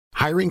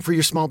Hiring for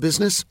your small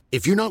business?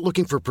 If you're not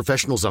looking for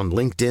professionals on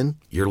LinkedIn,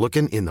 you're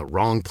looking in the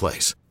wrong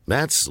place.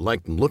 That's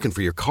like looking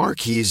for your car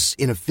keys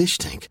in a fish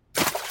tank.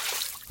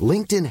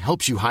 LinkedIn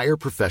helps you hire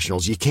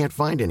professionals you can't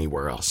find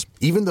anywhere else,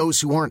 even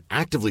those who aren't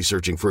actively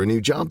searching for a new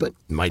job but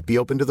might be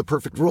open to the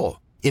perfect role.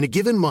 In a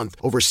given month,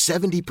 over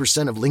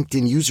 70% of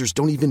LinkedIn users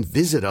don't even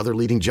visit other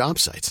leading job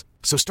sites.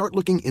 So start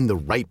looking in the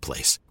right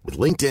place. With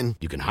LinkedIn,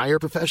 you can hire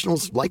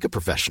professionals like a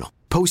professional.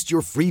 Post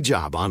your free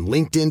job on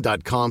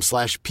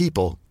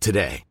linkedin.com/people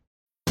today.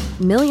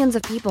 Millions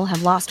of people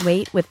have lost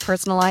weight with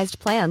personalized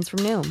plans from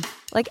Noom.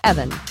 Like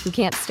Evan, who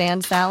can't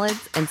stand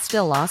salads and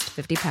still lost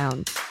 50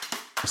 pounds.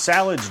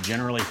 Salads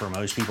generally for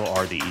most people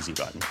are the easy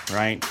button,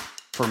 right?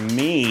 For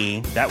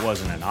me, that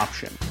wasn't an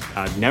option.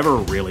 I never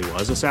really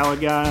was a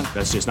salad guy.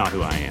 That's just not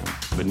who I am.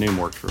 But Noom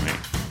worked for me.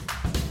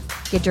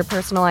 Get your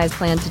personalized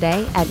plan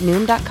today at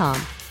Noom.com.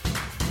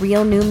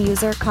 Real Noom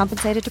user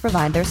compensated to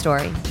provide their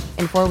story.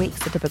 In 4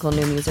 weeks, the typical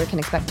Noom user can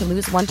expect to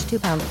lose 1 to 2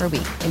 pounds per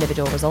week.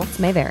 Individual results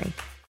may vary.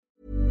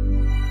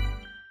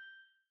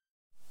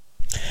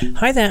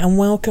 Hi there, and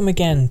welcome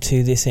again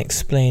to this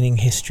Explaining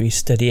History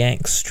Study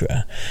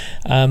Extra.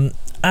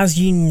 As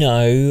you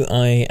know,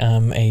 I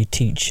am a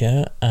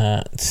teacher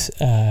at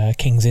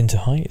King's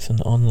Interhigh. It's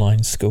an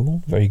online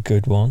school, very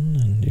good one,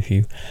 and if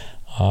you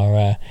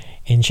are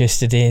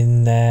interested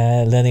in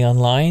learning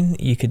online,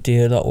 you could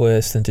do a lot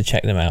worse than to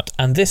check them out.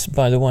 And this,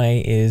 by the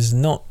way, is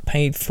not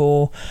paid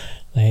for.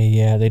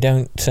 They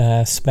don't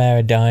spare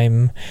a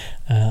dime.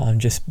 I'm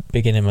just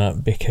bigging them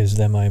up because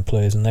they're my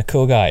employers and they're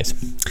cool guys.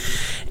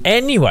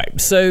 Anyway,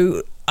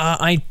 so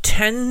I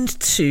tend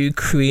to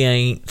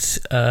create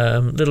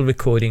little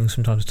recordings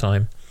from time to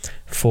time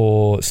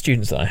for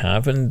students that I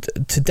have, and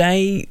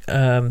today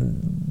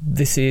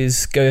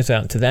this goes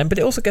out to them, but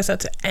it also goes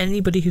out to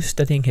anybody who's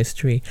studying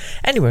history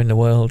anywhere in the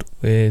world.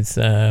 With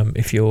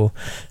if you're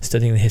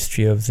studying the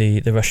history of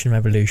the Russian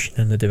Revolution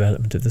and the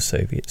development of the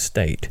Soviet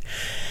state.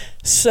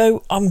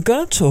 So I'm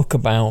going to talk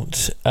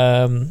about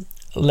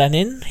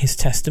Lenin, his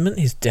testament,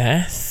 his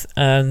death,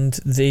 and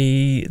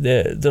the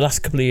last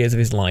couple of years of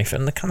his life,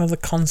 and the kind of the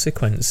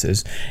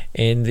consequences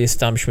in the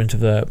establishment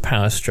of the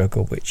power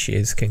struggle, which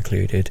is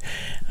concluded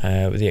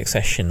with the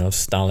accession of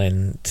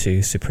Stalin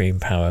to supreme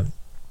power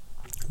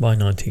by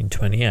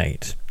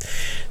 1928.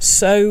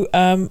 So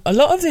a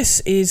lot of this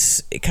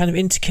is kind of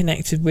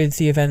interconnected with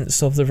the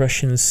events of the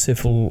Russian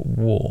Civil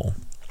War.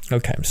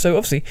 Okay, so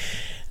obviously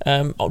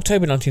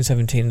October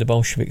 1917 the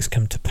Bolsheviks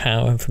come to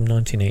power, and from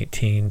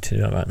 1918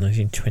 to about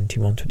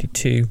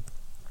 1921-22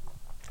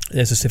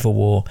 there's a civil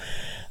war,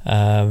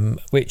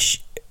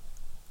 which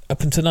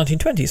up until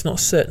 1920 it's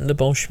not certain the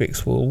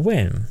Bolsheviks will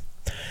win.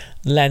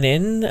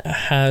 Lenin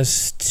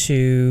has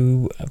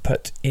to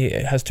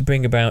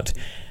bring about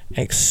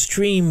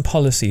extreme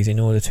policies in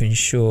order to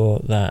ensure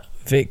that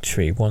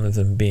victory, one of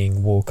them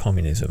being war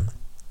communism,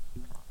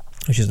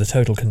 which is the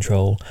total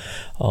control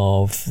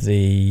of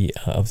the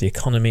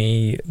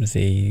economy,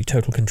 the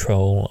total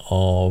control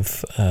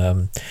of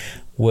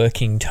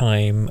working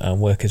time and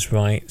workers'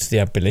 rights, the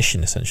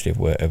abolition essentially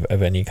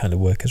of any kind of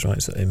workers'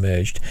 rights that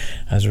emerged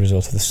as a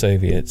result of the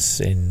Soviets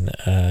in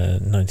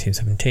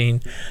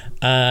 1917,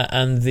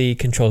 and the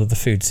control of the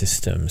food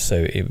system.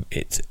 So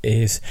it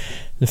is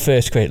the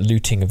first great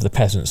looting of the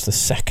peasants. The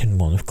second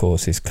one, of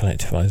course, is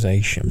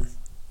collectivization.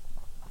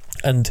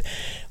 And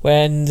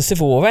when the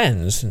Civil War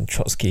ends, and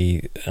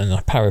Trotsky, and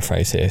I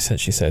paraphrase here,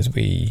 essentially says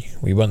we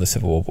won the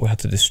Civil War, but we had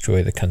to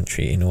destroy the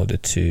country in order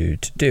to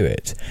do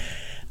it.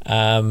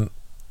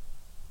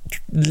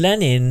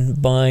 Lenin,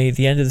 by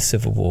the end of the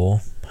Civil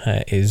War,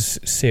 is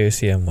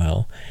seriously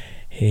unwell.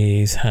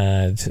 He's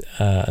had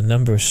a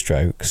number of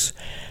strokes.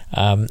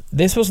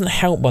 This wasn't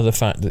helped by the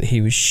fact that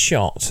he was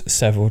shot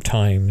several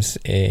times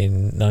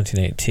in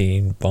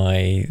 1918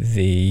 by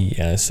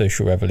the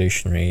social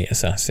revolutionary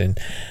assassin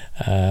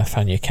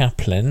Fanya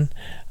Kaplan,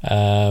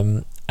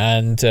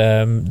 and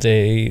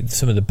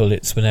some of the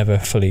bullets were never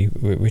fully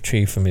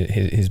retrieved from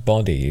his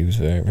body. He was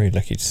very, very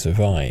lucky to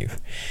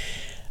survive.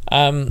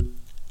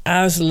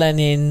 As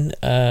Lenin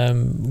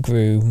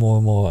grew more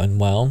and more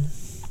unwell,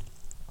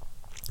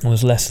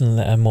 was less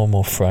and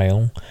more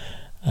frail,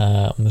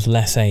 was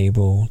less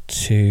able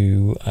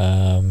to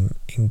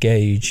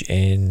engage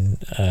in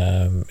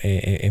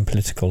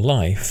political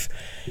life,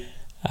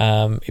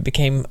 it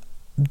became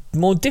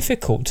more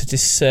difficult to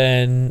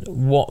discern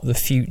what the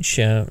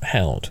future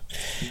held.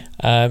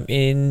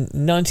 In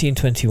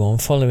 1921,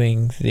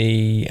 following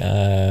the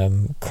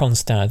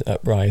Kronstadt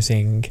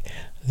uprising,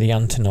 the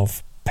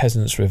Antonov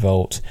Peasants'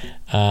 Revolt,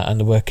 and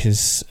the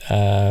workers'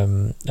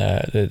 the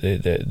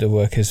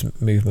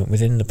workers' movement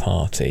within the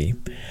party,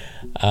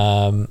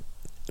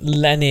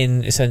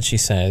 Lenin essentially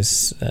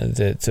says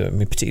that,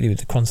 particularly with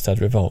the Kronstadt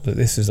Revolt, that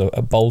this is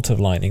a bolt of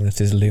lightning that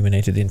has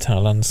illuminated the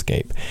entire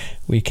landscape.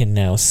 We can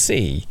now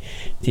see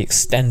the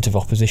extent of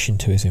opposition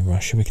to us in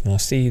Russia. We can now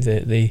see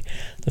the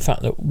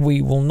fact that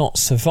we will not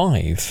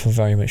survive for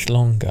very much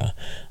longer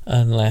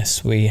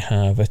unless we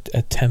have a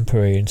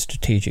temporary and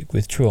strategic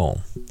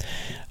withdrawal.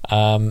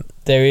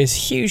 There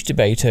is huge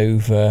debate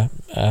over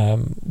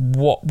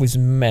what was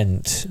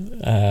meant,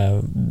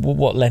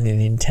 what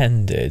Lenin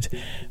intended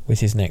with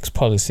his next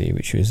policy,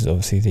 which was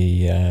obviously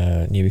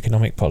the new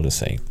economic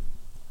policy.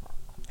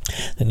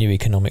 The new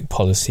economic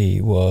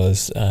policy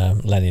was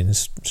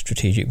Lenin's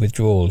strategic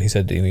withdrawal. He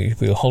said we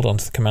will hold on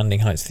to the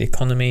commanding heights of the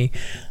economy,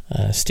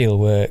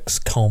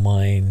 steelworks, coal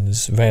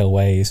mines,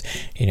 railways,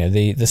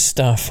 the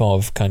stuff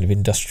of kind of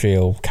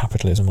industrial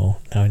capitalism, or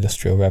now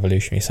industrial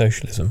revolutionary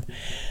socialism.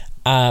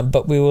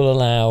 But we will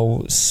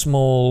allow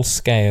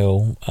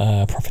small-scale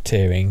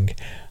profiteering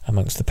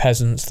amongst the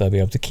peasants. They'll be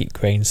able to keep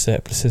grain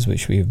surpluses,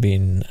 which we've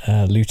been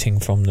looting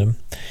from them.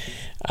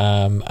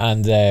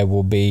 And there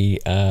will be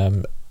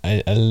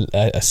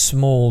a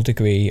small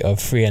degree of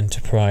free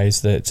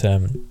enterprise that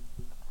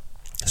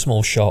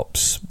small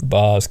shops,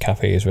 bars,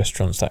 cafes,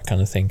 restaurants, that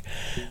kind of thing,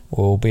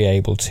 will be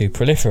able to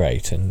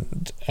proliferate.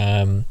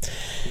 And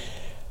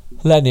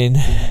Lenin,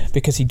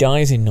 because he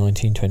dies in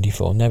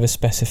 1924, never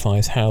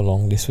specifies how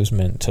long this was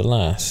meant to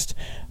last,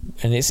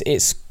 and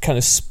it's kind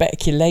of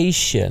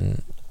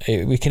speculation.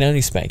 We can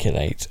only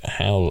speculate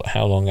how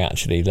long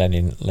actually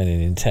Lenin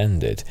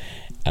intended.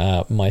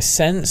 My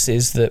sense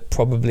is that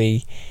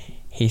probably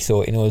he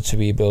thought in order to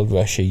rebuild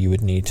Russia, you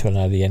would need to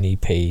allow the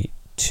NEP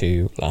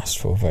to last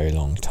for a very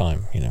long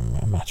time,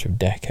 a matter of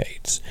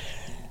decades.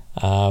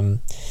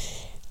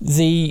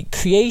 The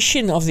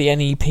creation of the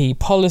NEP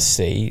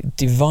policy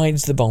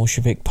divides the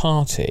Bolshevik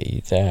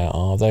Party. There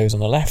are those on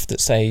the left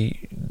that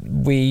say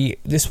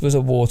this was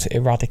a war to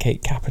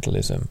eradicate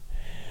capitalism.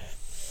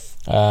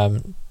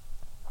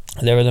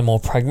 There are the more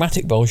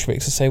pragmatic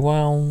Bolsheviks that say,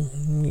 well,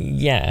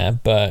 yeah,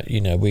 but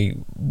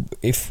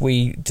if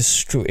we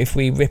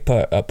rip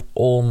up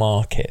all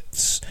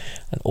markets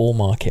and all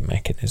market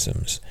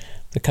mechanisms,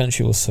 the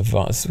country will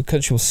survive. The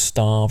country will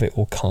starve. It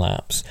will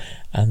collapse,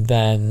 and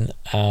then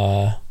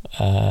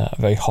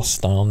very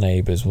hostile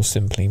neighbours will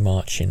simply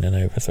march in and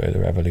overthrow the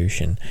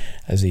revolution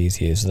as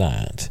easy as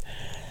that.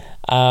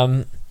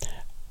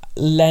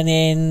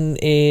 Lenin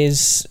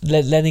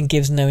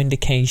gives no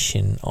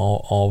indication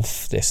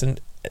of this,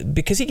 and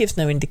because he gives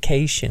no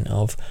indication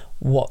of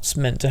what's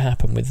meant to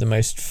happen with the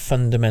most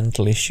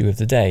fundamental issue of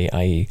the day,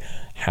 i.e.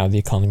 how the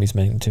economy is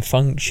meant to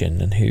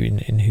function and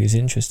in whose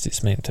interest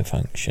it's meant to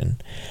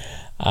function,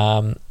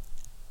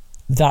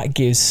 that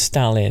gives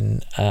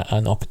Stalin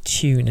an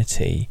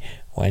opportunity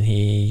when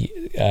he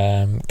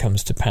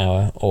comes to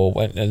power,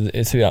 or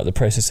throughout the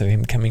process of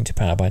him coming to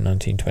power by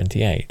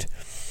 1928.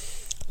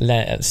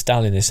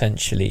 Stalin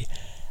essentially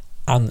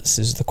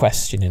answers the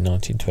question in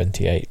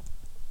 1928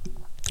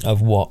 of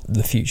what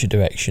the future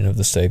direction of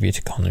the Soviet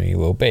economy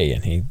will be,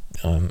 and he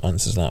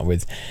answers that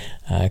with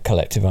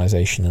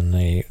collectivization and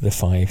the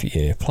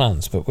 5-year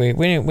plans. But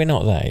we're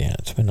not there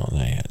yet. We're not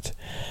there yet.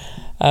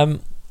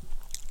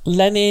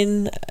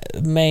 Lenin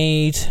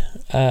made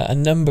a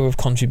number of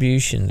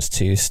contributions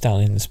to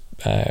Stalin's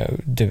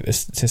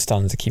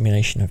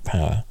accumulation of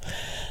power.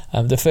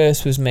 The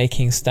first was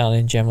making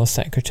Stalin General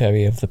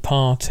Secretary of the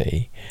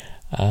party.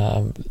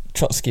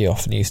 Trotsky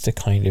often used to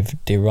kind of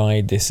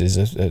deride this as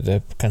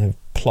a kind of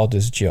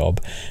plodder's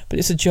job, but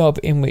it's a job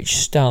in which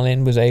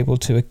Stalin was able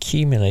to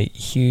accumulate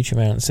huge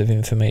amounts of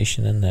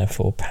information and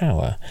therefore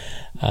power.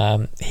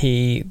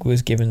 He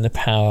was given the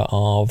power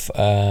of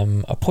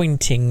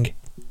appointing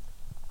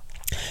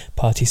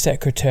party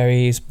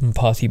secretaries and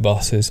party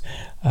bosses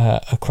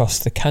across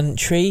the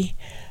country,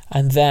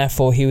 and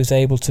therefore he was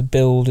able to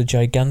build a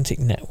gigantic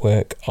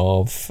network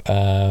of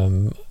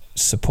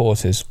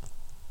supporters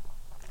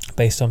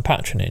based on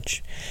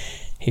patronage.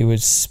 He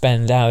would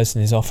spend hours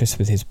in his office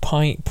with his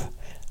pipe,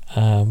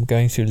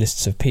 going through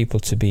lists of people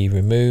to be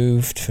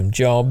removed from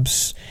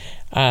jobs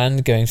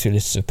and going through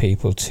lists of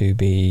people to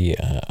be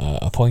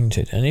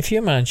appointed. And if you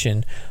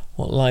imagine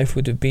what life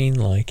would have been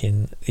like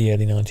in the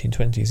early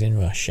 1920s in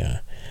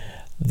Russia,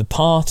 the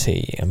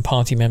party and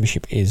party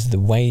membership is the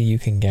way you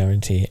can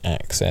guarantee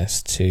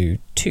access to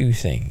two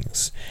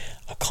things: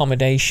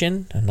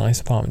 accommodation, a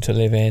nice apartment to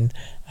live in,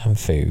 and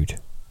food.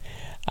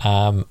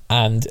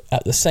 And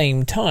at the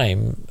same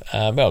time,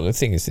 the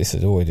thing is, it's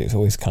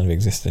always kind of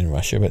existed in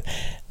Russia, but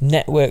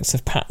networks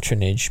of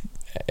patronage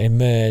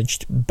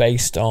emerged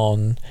based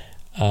on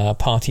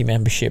party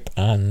membership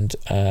and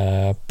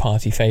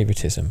party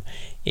favoritism.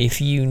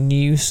 If you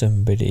knew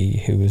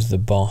somebody who was the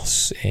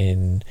boss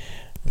in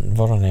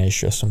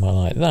Voronezh or somewhere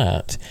like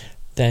that,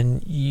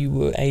 then you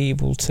were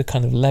able to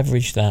kind of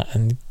leverage that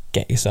and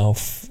get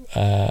yourself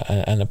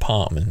an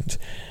apartment.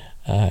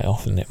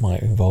 Often it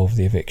might involve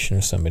the eviction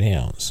of somebody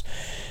else.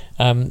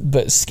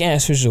 But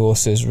scarce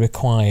resources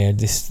required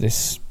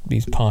these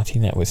party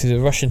networks. There's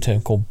a Russian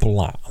term called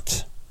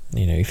blat.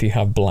 If you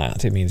have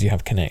blat, it means you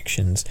have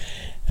connections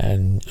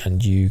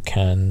and you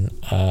can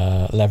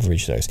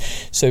leverage those.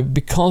 So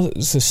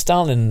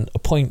Stalin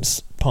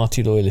appoints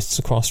party loyalists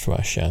across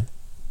Russia.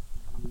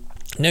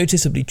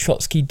 Noticeably,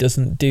 Trotsky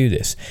doesn't do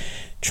this.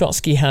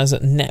 Trotsky has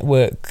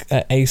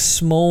a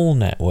small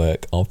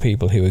network of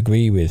people who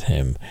agree with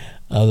him,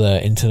 other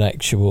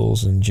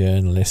intellectuals and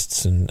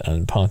journalists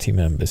and party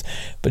members,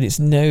 but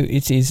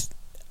it is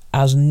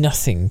as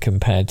nothing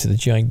compared to the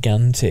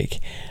gigantic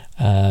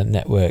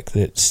network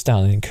that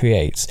Stalin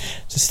creates.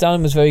 So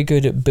Stalin was very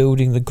good at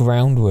building the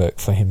groundwork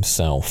for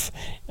himself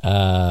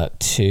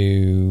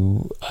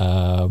to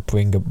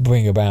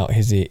bring about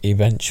his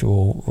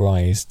eventual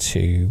rise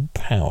to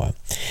power.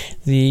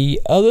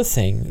 The other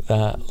thing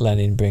that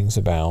Lenin brings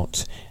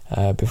about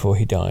before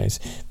he dies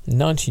in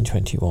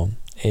 1921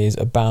 is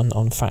a ban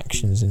on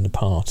factions in the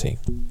party.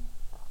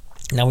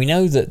 Now we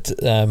know that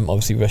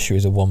obviously Russia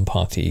is a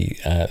one-party,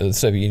 the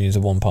Soviet Union is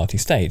a one-party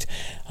state,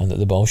 and that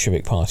the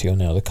Bolshevik Party, or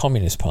now the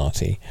Communist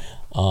Party,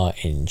 are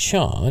in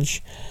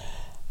charge.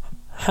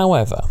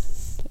 However,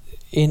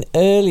 in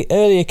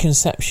earlier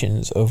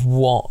conceptions of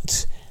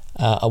what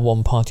a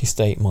one-party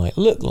state might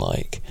look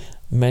like,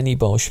 many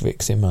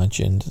Bolsheviks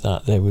imagined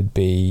that there would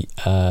be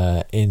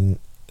in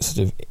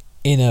sort of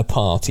inner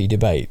party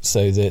debate,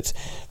 so that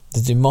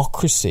the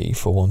democracy,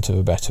 for want of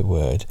a better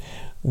word,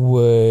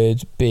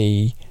 would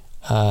be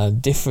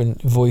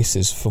different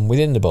voices from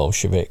within the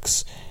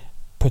Bolsheviks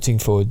putting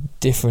forward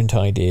different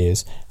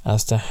ideas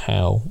as to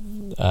how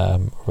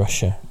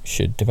Russia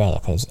should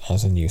develop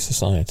as a new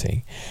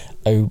society.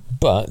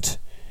 But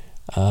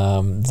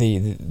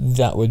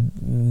that would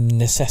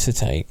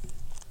necessitate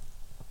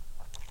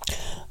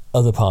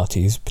other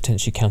parties,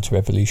 potentially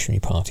counter-revolutionary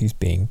parties,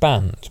 being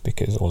banned,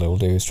 because all they will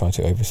do is try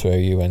to overthrow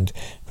you and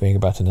bring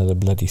about another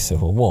bloody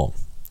civil war.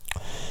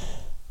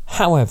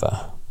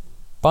 However,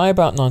 by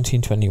about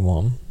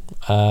 1921,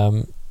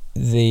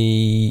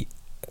 the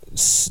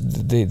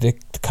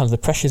kind of the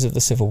pressures of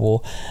the Civil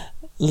War,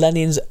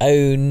 Lenin's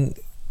own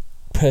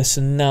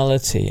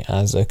personality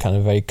as a kind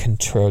of very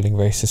controlling,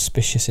 very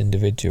suspicious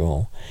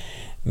individual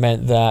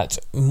meant that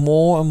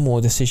more and more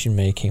decision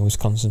making was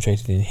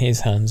concentrated in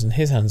his hands and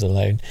his hands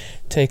alone,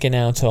 taken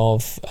out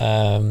of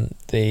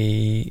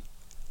the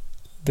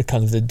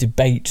kind of the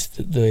debate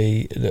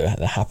that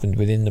happened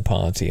within the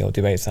party, or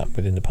debates that happened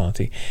within the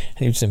party, and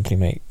he would simply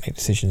make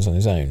decisions on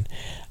his own.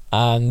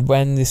 And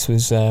when this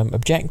was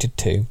objected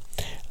to,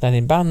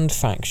 Lenin banned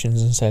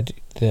factions and said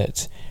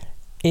that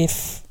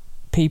if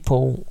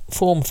people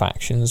form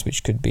factions,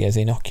 which could be as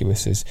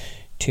innocuous as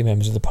two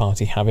members of the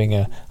party having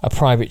a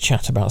private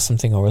chat about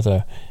something or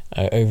other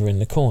over in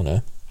the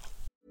corner.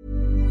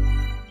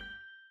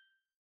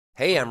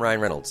 Hey, I'm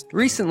Ryan Reynolds.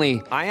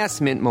 Recently, I asked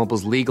Mint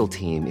Mobile's legal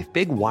team if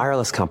big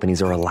wireless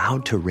companies are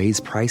allowed to raise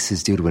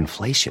prices due to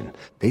inflation.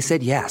 They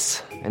said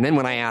yes. And then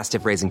when I asked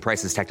if raising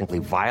prices technically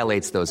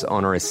violates those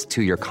onerous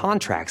 2-year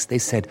contracts, they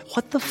said,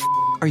 "What the f***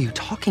 are you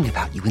talking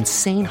about, you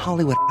insane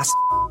Hollywood ass?"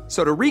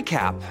 So to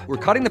recap, we're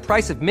cutting the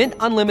price of Mint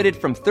Unlimited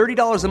from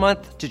 $30 a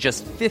month to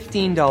just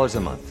 $15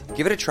 a month.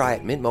 Give it a try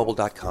at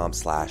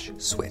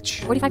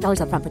mintmobile.com/switch.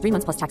 $45 up front for 3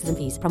 months plus taxes and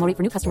fees. Promo rate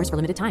for new customers for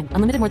limited time.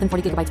 Unlimited more than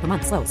 40 gigabytes per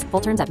month. Slows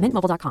full terms at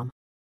mintmobile.com.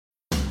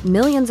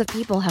 Millions of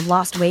people have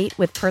lost weight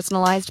with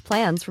personalized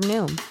plans from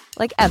Noom.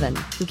 Like Evan,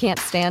 who can't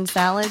stand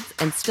salads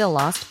and still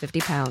lost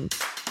 50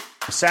 pounds.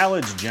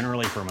 Salads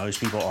generally for most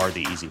people are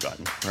the easy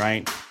button,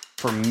 right?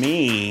 For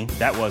me,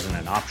 that wasn't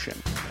an option.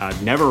 I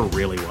never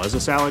really was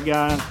a salad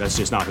guy. That's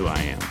just not who I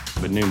am.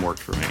 But Noom worked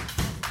for me.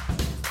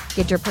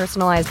 Get your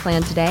personalized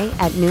plan today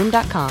at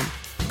Noom.com.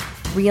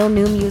 Real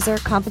Noom user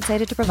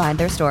compensated to provide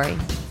their story.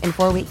 In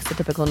 4 weeks, the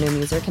typical Noom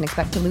user can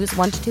expect to lose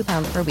 1 to 2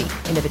 pounds per week.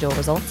 Individual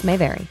results may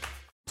vary.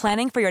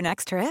 Planning for your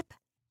next trip?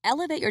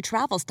 Elevate your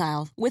travel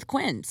style with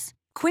Quince.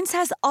 Quince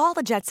has all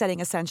the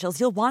jet-setting essentials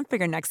you'll want for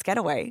your next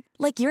getaway,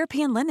 like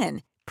European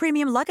linen,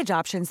 premium luggage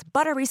options,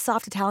 buttery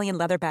soft Italian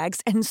leather bags,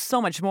 and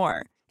so much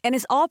more. And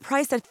is all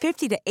priced at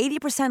 50 to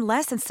 80%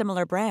 less than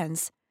similar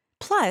brands.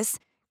 Plus,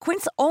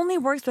 Quince only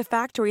works with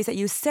factories that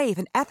use safe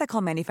and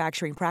ethical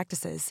manufacturing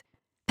practices.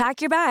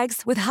 Pack your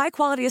bags with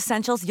high-quality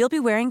essentials you'll be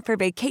wearing for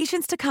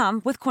vacations to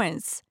come with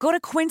Quince. Go to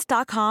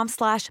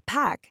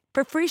quince.com/pack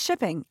for free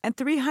shipping and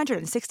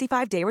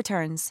 365-day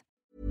returns.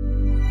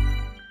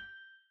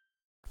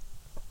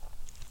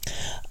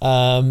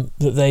 That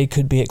they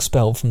could be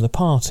expelled from the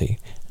party.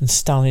 And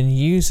Stalin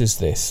uses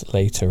this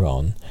later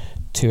on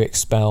to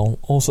expel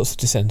all sorts of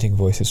dissenting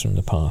voices from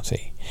the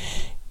party.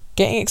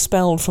 Getting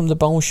expelled from the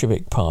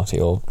Bolshevik Party,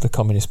 or the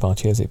Communist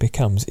Party as it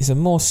becomes, is a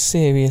more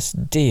serious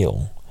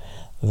deal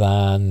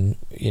than,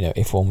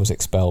 if one was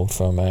expelled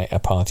from a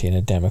party in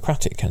a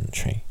democratic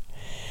country.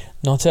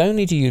 Not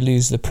only do you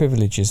lose the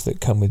privileges that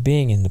come with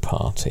being in the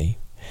party,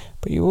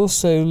 but you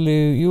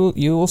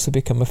also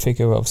become a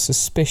figure of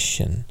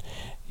suspicion.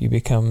 You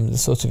become the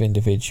sort of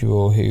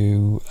individual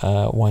who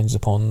winds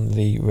up on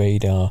the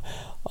radar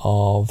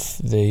of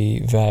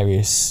the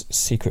various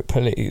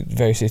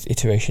various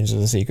iterations of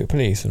the secret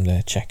police, from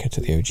the Cheka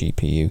to the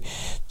OGPU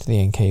to the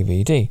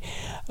NKVD.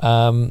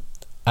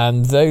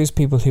 And those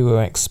people who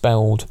were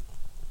expelled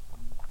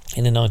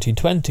in the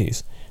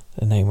 1920s,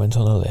 their name went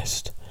on a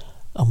list.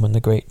 And when the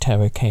Great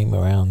Terror came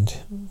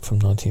around from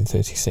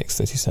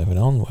 1936-37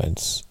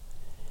 onwards,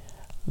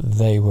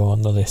 they were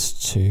on the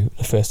list the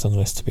first on the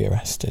list to be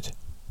arrested.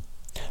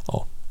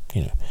 Or,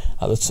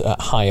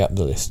 high up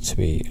the list to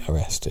be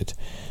arrested.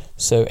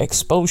 So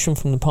expulsion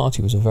from the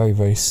party was a very,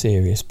 very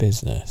serious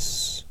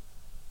business.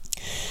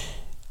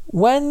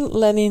 When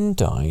Lenin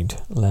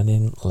died,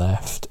 Lenin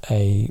left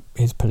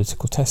his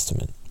political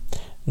testament.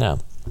 Now,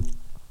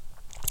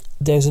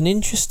 there's an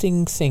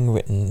interesting thing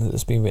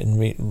that's been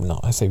written,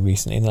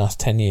 recently, in the last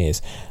 10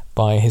 years,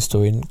 by a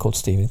historian called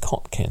Stephen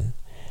Kotkin,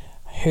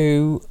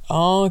 who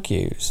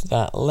argues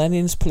that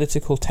Lenin's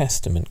political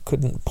testament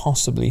couldn't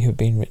possibly have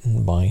been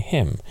written by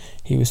him.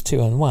 He was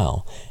too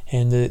unwell.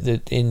 In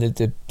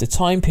the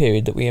time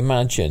period that we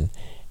imagine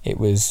it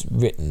was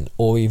written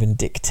or even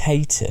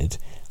dictated,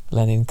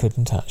 Lenin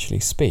couldn't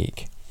actually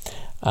speak.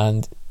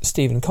 And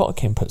Stephen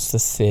Kotkin puts the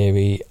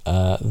theory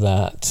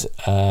that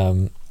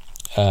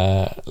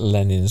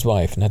Lenin's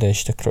wife,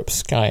 Nadezhda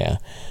Krupskaya,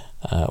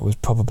 was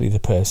probably the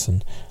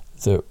person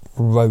that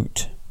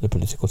wrote the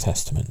political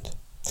testament.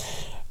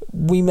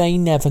 We may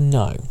never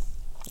know,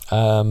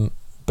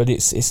 but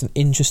it's an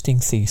interesting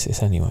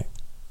thesis anyway.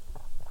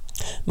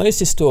 Most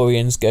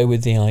historians go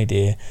with the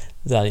idea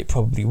that it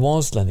probably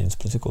was Lenin's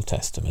political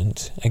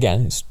testament.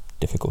 Again, it's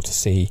difficult to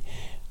see,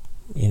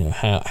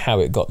 how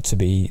it got to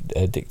be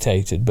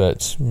dictated,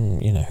 but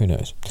who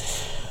knows.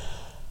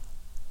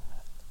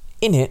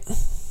 In it,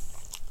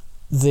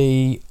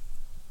 the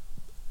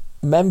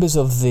members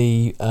of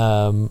the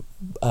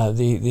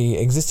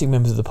existing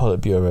members of the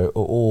Politburo are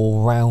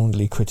all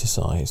roundly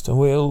criticised,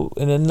 and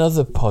in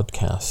another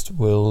podcast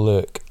we'll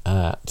look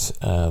at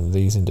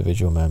these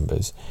individual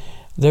members.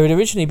 There had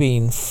originally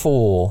been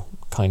 4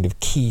 kind of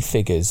key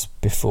figures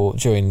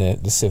during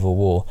the Civil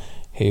War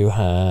who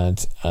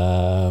had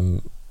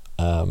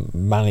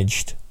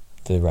managed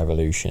the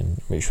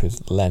revolution, which was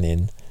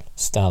Lenin,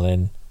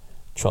 Stalin,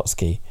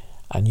 Trotsky,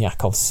 and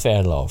Yakov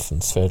Sverdlov,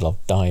 and Sverdlov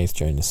died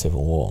during the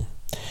Civil War.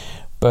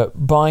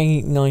 But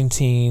by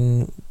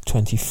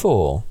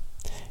 1924,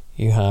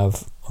 you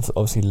have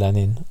obviously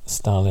Lenin,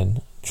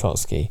 Stalin,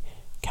 Trotsky,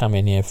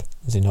 Kamenev,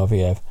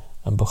 Zinoviev,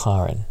 and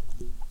Bukharin.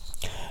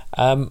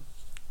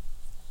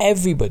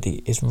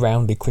 Everybody is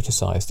roundly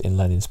criticised in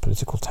Lenin's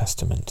political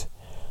testament,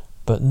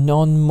 but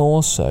none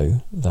more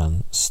so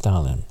than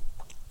Stalin.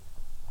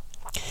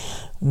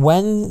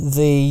 When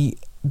the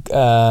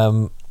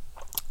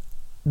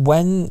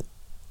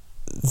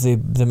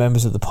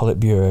members of the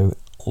Politburo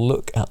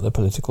look at the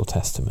political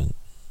testament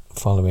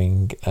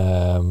following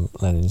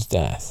Lenin's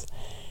death,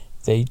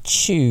 they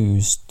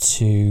choose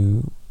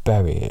to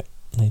bury it.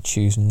 They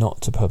choose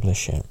not to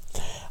publish it.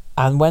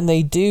 And when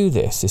they do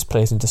this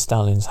plays into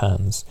Stalin's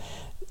hands.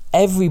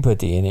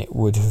 Everybody in it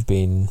would have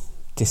been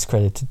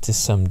discredited to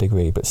some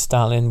degree, but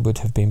Stalin would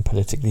have been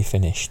politically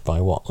finished by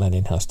what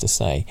Lenin has to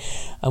say.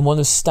 And one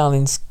of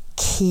Stalin's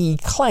key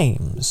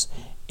claims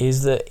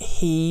is that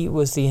he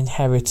was the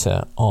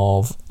inheritor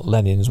of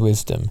Lenin's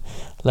wisdom.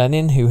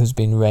 Lenin, who has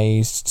been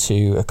raised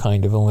to a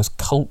kind of almost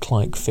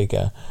cult-like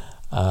figure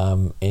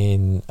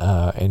in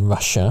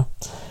Russia,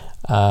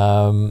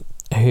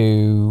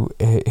 who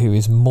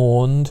is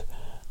mourned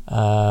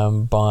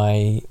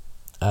by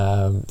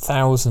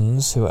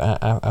thousands who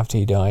after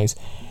he dies,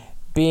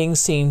 being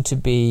seen to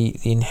be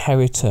the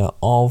inheritor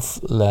of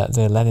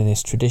the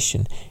Leninist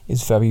tradition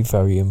is very,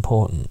 very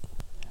important.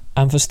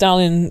 And for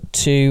Stalin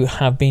to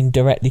have been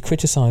directly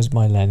criticised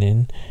by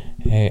Lenin,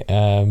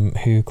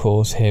 who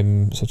calls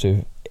him sort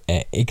of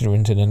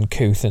ignorant and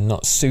uncouth and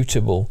not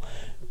suitable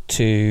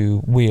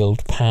to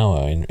wield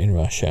power in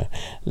Russia.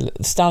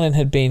 Stalin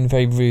had been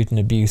very rude and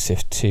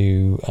abusive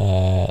to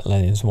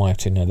Lenin's wife,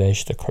 to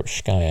Nadezhda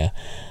Krupskaya,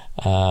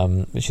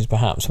 which is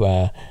perhaps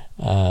where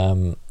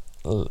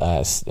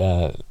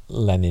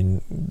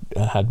Lenin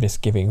had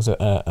misgivings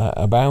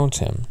about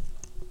him.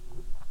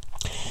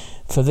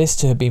 For this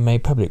to have been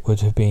made public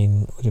would have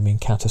been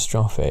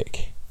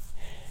catastrophic.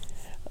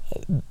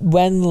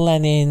 When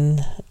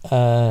Lenin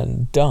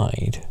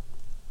died,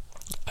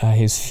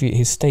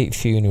 his state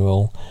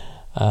funeral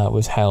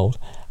was held,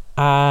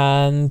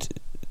 and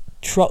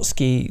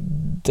Trotsky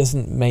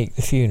doesn't make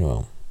the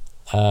funeral.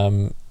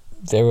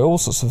 There are all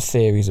sorts of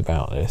theories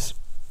about this.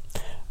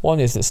 One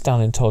is that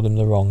Stalin told him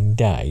the wrong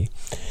day,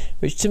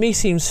 which to me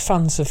seems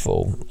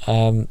fanciful.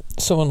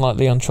 Someone like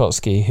Leon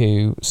Trotsky,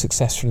 who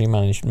successfully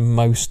managed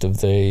most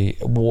of the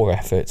war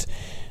effort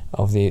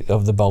of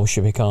the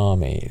Bolshevik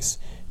armies,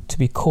 to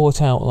be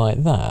caught out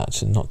like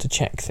that and not to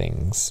check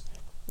things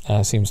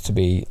seems to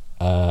be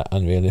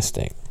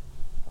unrealistic.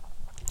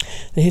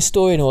 The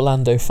historian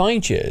Orlando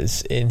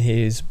Figes, in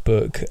his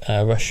book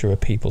Russia, A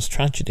People's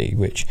Tragedy,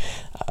 which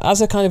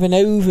as a kind of an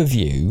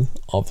overview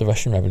of the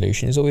Russian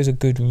Revolution is always a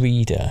good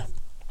reader,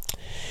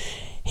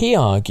 he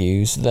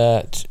argues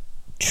that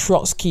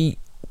Trotsky,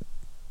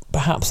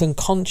 perhaps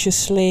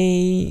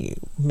unconsciously,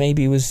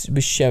 maybe was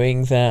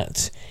showing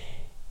that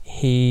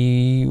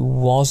he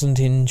wasn't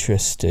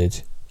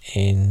interested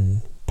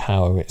in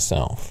power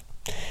itself.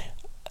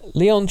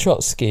 Leon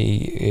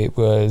Trotsky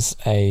was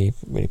a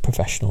really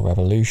professional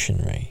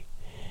revolutionary.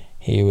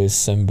 He was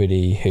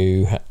somebody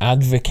who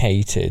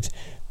advocated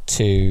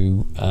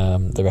to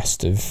the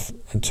rest of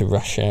to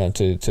Russia,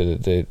 to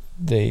the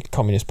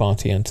Communist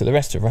Party, and to the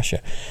rest of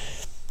Russia,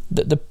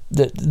 that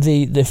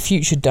the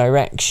future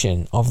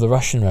direction of the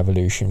Russian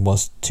Revolution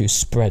was to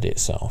spread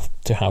itself,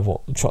 to have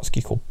what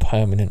Trotsky called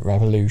permanent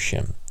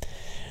revolution.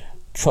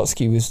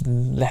 Trotsky was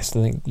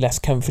less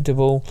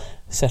comfortable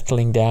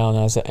settling down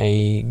as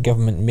a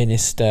government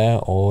minister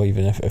or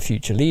even a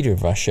future leader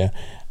of Russia,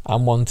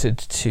 and wanted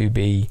to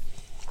be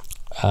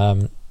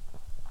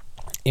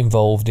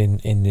involved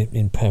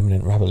in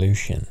permanent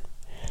revolution.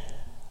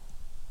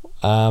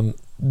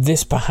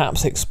 This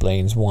perhaps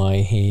explains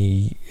why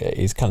he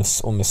is kind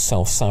of almost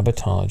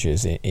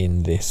self-sabotages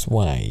in this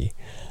way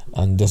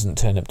and doesn't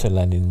turn up to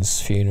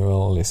Lenin's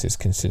funeral. This is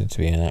considered to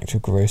be an act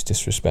of gross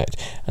disrespect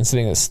and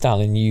something that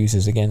Stalin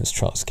uses against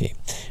Trotsky.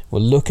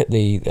 We'll look at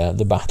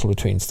the battle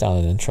between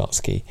Stalin and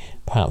Trotsky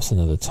perhaps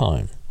another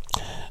time.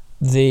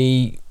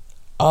 The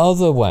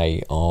other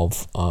way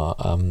of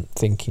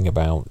thinking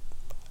about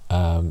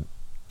the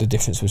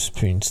difference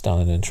between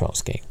Stalin and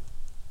Trotsky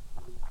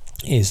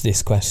is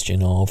this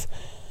question of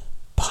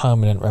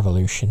permanent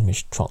revolution,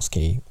 which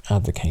Trotsky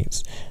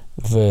advocates,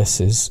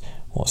 versus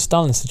what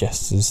Stalin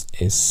suggests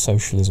is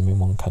socialism in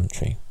one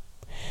country.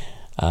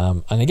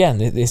 And again,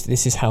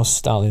 this is how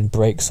Stalin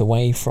breaks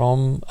away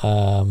from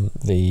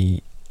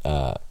the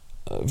rest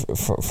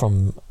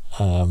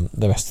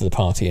of the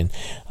party and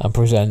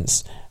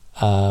presents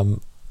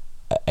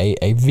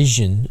a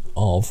vision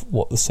of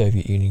what the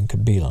Soviet Union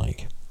could be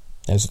like.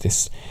 There's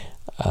this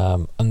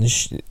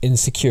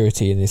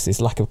insecurity and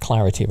this lack of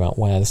clarity about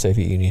where the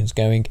Soviet Union is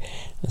going,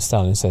 and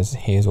Stalin says,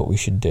 here's what we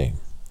should do.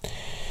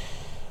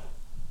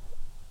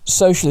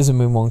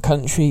 Socialism in one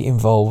country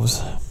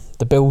involves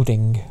the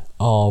building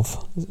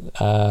of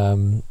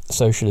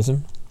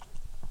socialism.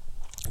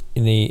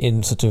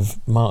 In sort of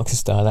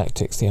Marxist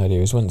dialectics, the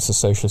idea is once the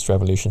socialist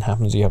revolution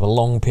happens, you have a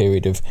long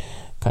period of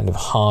kind of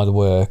hard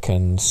work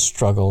and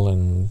struggle,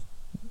 and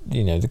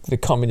the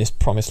communist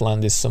promised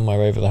land is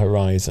somewhere over the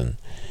horizon,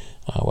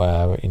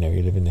 where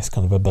you live in this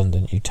kind of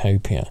abundant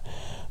utopia.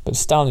 But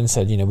Stalin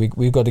said,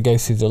 we've got to go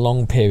through the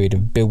long period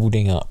of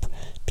building up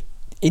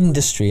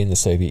industry in the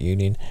Soviet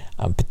Union,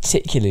 and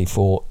particularly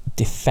for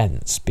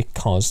defence,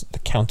 because the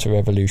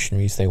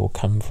counter-revolutionaries, they will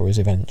come for us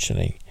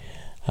eventually.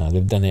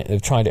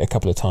 They've tried it a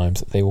couple of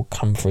times. They will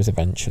come for us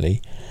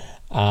eventually,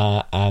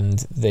 and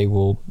they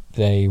will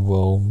be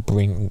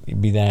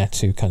there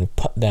to kind of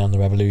put down the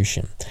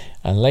revolution.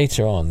 And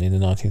later on in the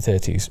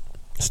 1930s,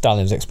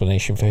 Stalin's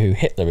explanation for who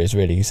Hitler is,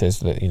 really, he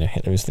says that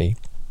Hitler is the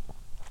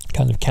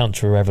kind of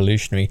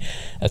counter-revolutionary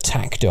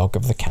attack dog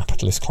of the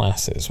capitalist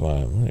classes,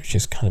 which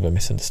is kind of a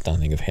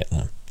misunderstanding of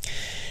Hitler.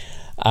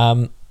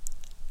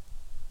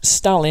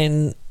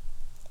 Stalin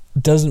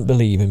doesn't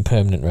believe in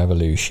permanent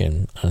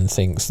revolution and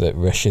thinks that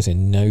Russia's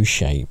in no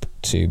shape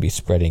to be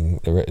spreading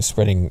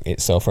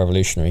itself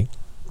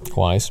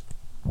revolutionary-wise.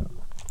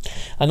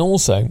 And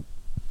also,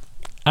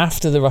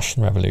 after the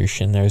Russian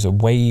Revolution, there is a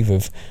wave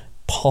of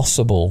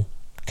possible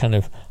kind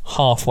of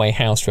halfway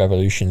house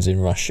revolutions in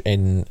Russia,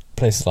 in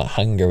places like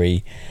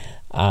Hungary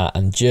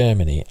and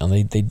Germany,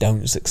 and they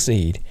don't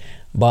succeed.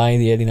 By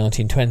the early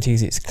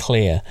 1920s, it's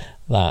clear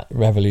that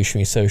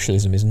revolutionary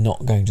socialism is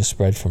not going to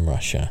spread from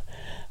Russia,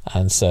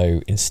 and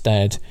so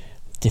instead,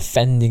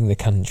 defending the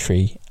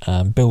country,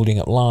 building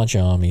up large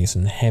armies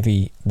and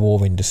heavy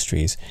war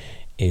industries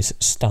is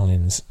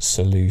Stalin's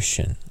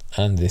solution,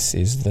 and this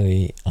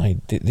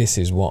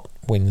is what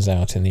wins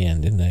out in the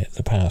end in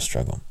the power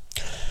struggle.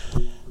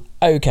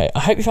 Okay, I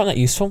hope you found that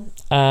useful,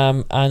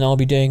 and I'll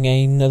be doing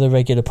another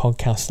regular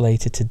podcast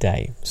later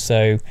today.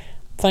 So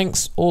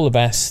thanks, all the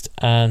best,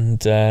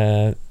 and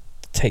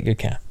take good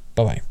care.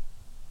 Bye-bye.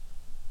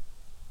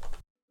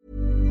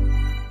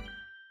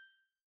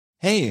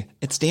 Hey,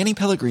 it's Danny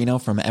Pellegrino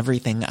from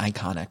Everything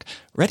Iconic.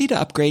 Ready to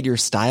upgrade your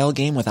style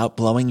game without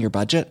blowing your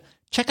budget?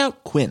 Check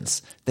out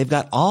Quince. They've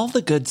got all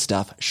the good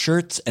stuff,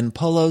 shirts and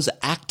polos,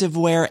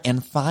 activewear,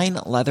 and fine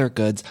leather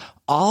goods,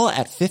 all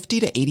at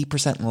 50 to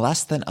 80%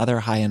 less than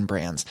other high-end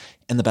brands.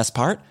 And the best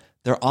part?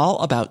 They're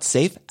all about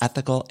safe,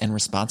 ethical, and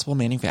responsible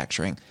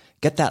manufacturing.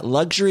 Get that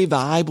luxury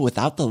vibe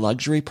without the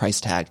luxury price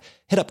tag.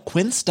 Hit up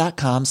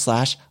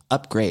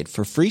quince.com/upgrade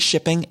for free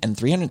shipping and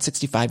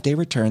 365-day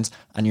returns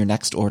on your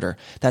next order.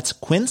 That's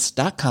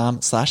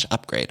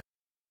quince.com/upgrade.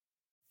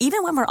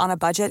 Even when we're on a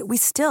budget, we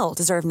still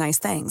deserve nice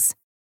things.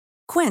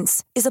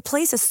 Quince is a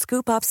place to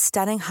scoop up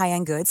stunning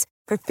high-end goods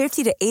for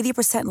 50 to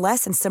 80%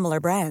 less than similar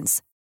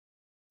brands.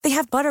 They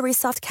have buttery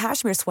soft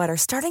cashmere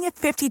sweaters starting at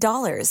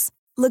 $50,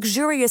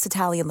 luxurious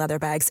Italian leather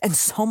bags, and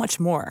so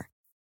much more.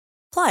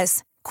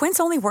 Plus,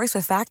 Quince only works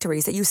with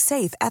factories that use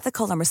safe,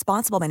 ethical, and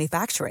responsible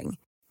manufacturing.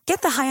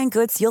 Get the high-end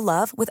goods you'll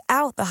love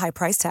without the high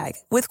price tag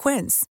with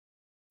Quince.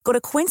 Go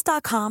to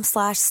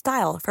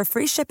quince.com/style for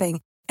free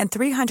shipping and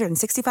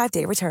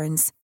 365-day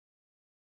returns.